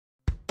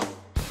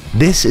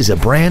This is a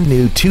brand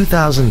new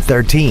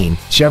 2013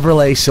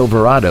 Chevrolet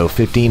Silverado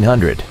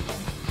 1500.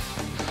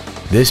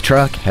 This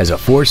truck has a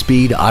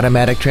 4-speed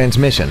automatic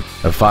transmission,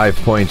 a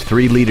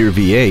 5.3-liter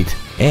V8,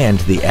 and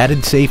the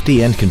added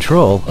safety and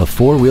control of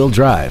 4-wheel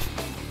drive.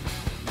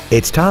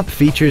 Its top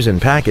features and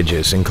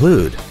packages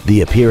include the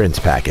Appearance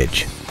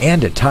Package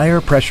and a tire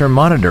pressure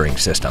monitoring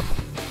system.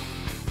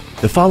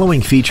 The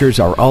following features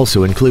are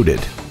also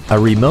included: a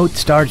remote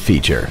start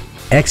feature,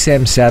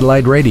 XM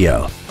satellite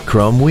radio,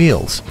 chrome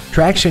wheels,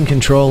 traction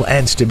control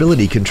and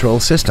stability control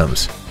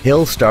systems,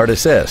 hill start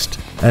assist,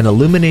 an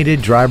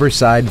illuminated driver's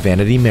side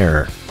vanity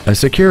mirror, a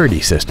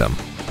security system,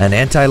 an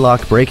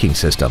anti-lock braking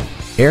system,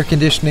 air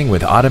conditioning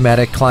with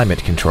automatic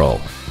climate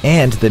control,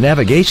 and the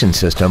navigation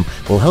system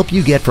will help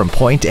you get from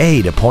point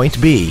A to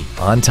point B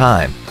on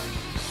time.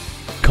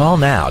 Call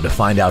now to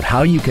find out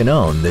how you can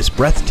own this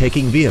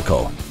breathtaking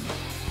vehicle.